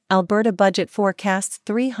Alberta budget forecasts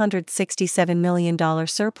 $367 million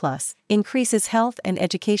surplus, increases health and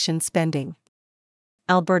education spending.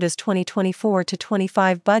 Alberta's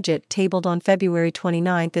 2024-25 budget, tabled on February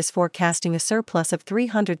 29, is forecasting a surplus of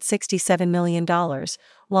 $367 million,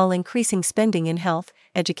 while increasing spending in health,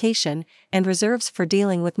 education, and reserves for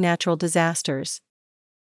dealing with natural disasters.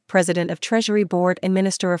 President of Treasury Board and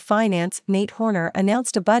Minister of Finance Nate Horner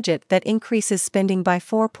announced a budget that increases spending by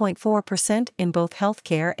 4.4% in both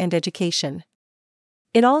healthcare and education.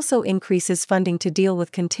 It also increases funding to deal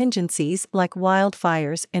with contingencies like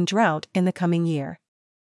wildfires and drought in the coming year.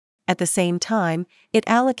 At the same time, it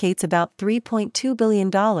allocates about $3.2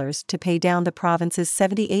 billion to pay down the province's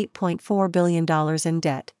 $78.4 billion in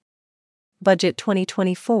debt. Budget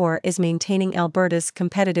 2024 is maintaining Alberta's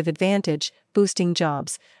competitive advantage, boosting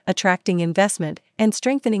jobs, attracting investment, and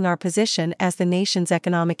strengthening our position as the nation's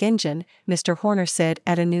economic engine, Mr. Horner said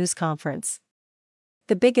at a news conference.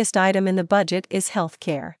 The biggest item in the budget is health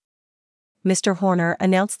care. Mr. Horner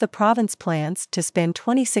announced the province plans to spend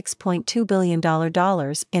 $26.2 billion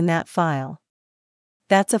in that file.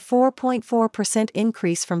 That's a 4.4%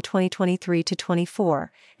 increase from 2023 to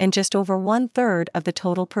 24, and just over one-third of the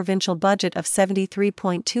total provincial budget of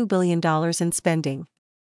 $73.2 billion in spending.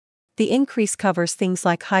 The increase covers things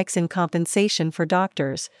like hikes in compensation for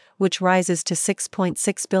doctors, which rises to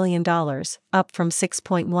 $6.6 billion, up from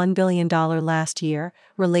 $6.1 billion last year,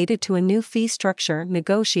 related to a new fee structure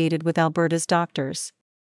negotiated with Alberta's doctors.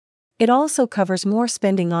 It also covers more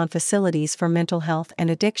spending on facilities for mental health and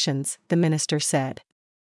addictions, the minister said.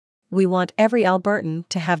 We want every Albertan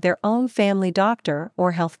to have their own family doctor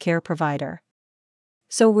or healthcare provider.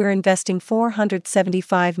 So we're investing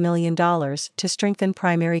 $475 million to strengthen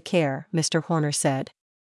primary care, Mr. Horner said.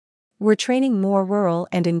 We're training more rural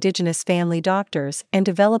and Indigenous family doctors and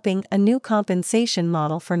developing a new compensation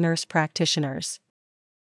model for nurse practitioners.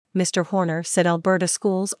 Mr. Horner said Alberta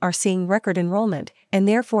schools are seeing record enrollment, and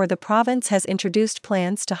therefore the province has introduced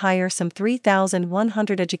plans to hire some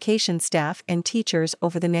 3,100 education staff and teachers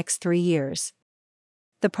over the next 3 years.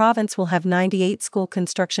 The province will have 98 school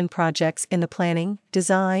construction projects in the planning,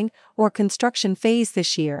 design, or construction phase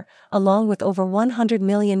this year, along with over $100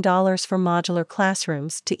 million for modular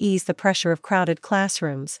classrooms to ease the pressure of crowded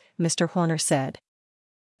classrooms, Mr. Horner said.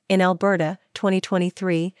 In Alberta,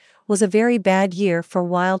 2023 was a very bad year for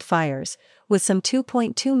wildfires, with some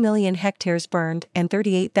 2.2 million hectares burned and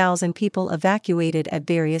 38,000 people evacuated at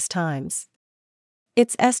various times.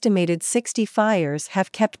 It's estimated 60 fires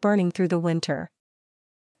have kept burning through the winter.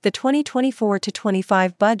 The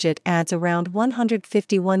 2024-25 budget adds around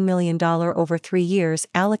 $151 million over 3 years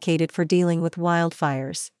allocated for dealing with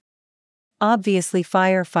wildfires. Obviously,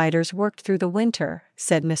 firefighters worked through the winter,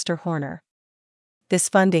 said Mr. Horner. This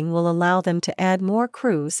funding will allow them to add more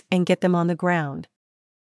crews and get them on the ground.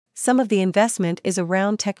 Some of the investment is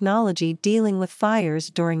around technology dealing with fires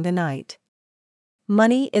during the night.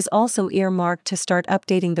 Money is also earmarked to start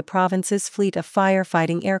updating the province's fleet of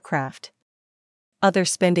firefighting aircraft. Other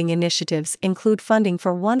spending initiatives include funding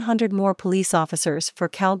for 100 more police officers for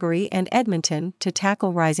Calgary and Edmonton to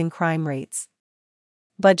tackle rising crime rates.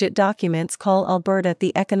 Budget documents call Alberta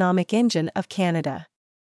the economic engine of Canada.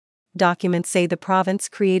 Documents say the province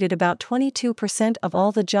created about 22% of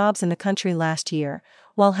all the jobs in the country last year,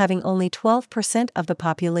 while having only 12% of the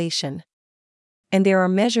population. And there are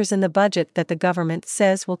measures in the budget that the government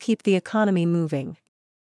says will keep the economy moving.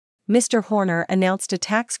 Mr. Horner announced a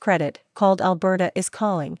tax credit, called Alberta is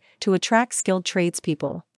Calling, to attract skilled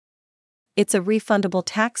tradespeople. It's a refundable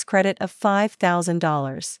tax credit of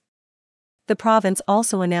 $5,000. The province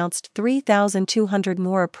also announced 3,200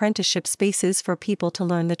 more apprenticeship spaces for people to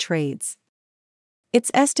learn the trades.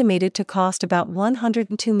 It's estimated to cost about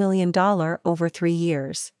 $102 million over 3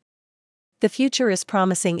 years. The future is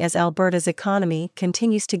promising as Alberta's economy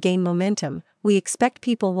continues to gain momentum. We expect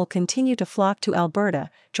people will continue to flock to Alberta,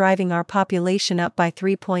 driving our population up by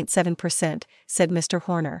 3.7%, said Mr.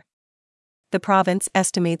 Horner. The province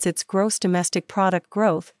estimates its gross domestic product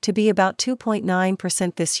growth to be about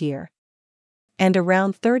 2.9% this year. And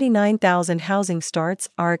around 39,000 housing starts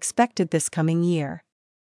are expected this coming year.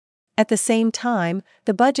 At the same time,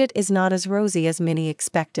 the budget is not as rosy as many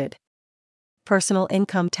expected. Personal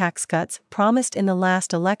income tax cuts promised in the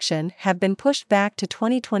last election have been pushed back to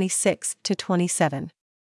 2026 to 27.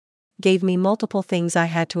 Gave me multiple things I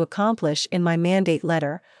had to accomplish in my mandate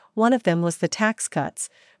letter. One of them was the tax cuts,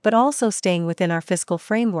 but also staying within our fiscal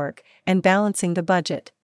framework and balancing the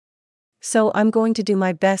budget. So I'm going to do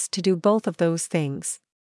my best to do both of those things.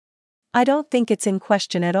 I don't think it's in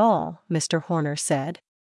question at all, Mr. Horner said.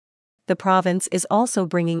 The province is also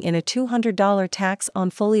bringing in a $200 tax on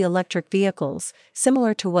fully electric vehicles,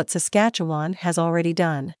 similar to what Saskatchewan has already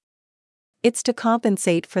done. It's to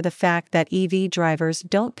compensate for the fact that EV drivers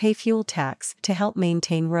don't pay fuel tax to help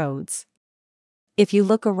maintain roads. If you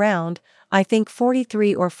look around, I think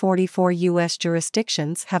 43 or 44 U.S.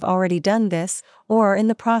 jurisdictions have already done this, or are in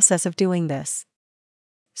the process of doing this.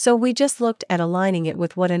 So we just looked at aligning it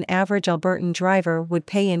with what an average Albertan driver would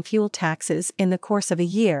pay in fuel taxes in the course of a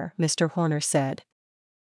year, Mr. Horner said.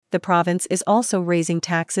 The province is also raising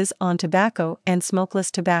taxes on tobacco and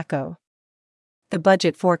smokeless tobacco. The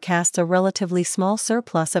budget forecasts a relatively small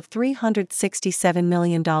surplus of $367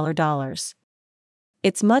 million.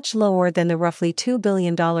 It's much lower than the roughly $2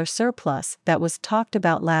 billion surplus that was talked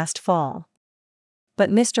about last fall. But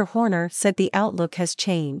Mr. Horner said the outlook has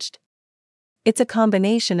changed. It's a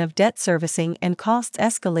combination of debt servicing and costs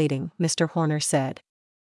escalating, Mr. Horner said.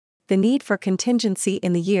 The need for contingency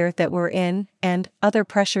in the year that we're in, and other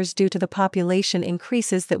pressures due to the population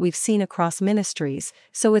increases that we've seen across ministries,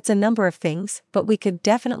 so it's a number of things, but we could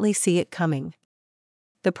definitely see it coming.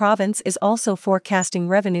 The province is also forecasting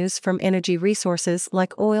revenues from energy resources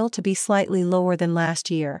like oil to be slightly lower than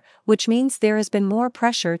last year, which means there has been more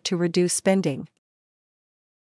pressure to reduce spending.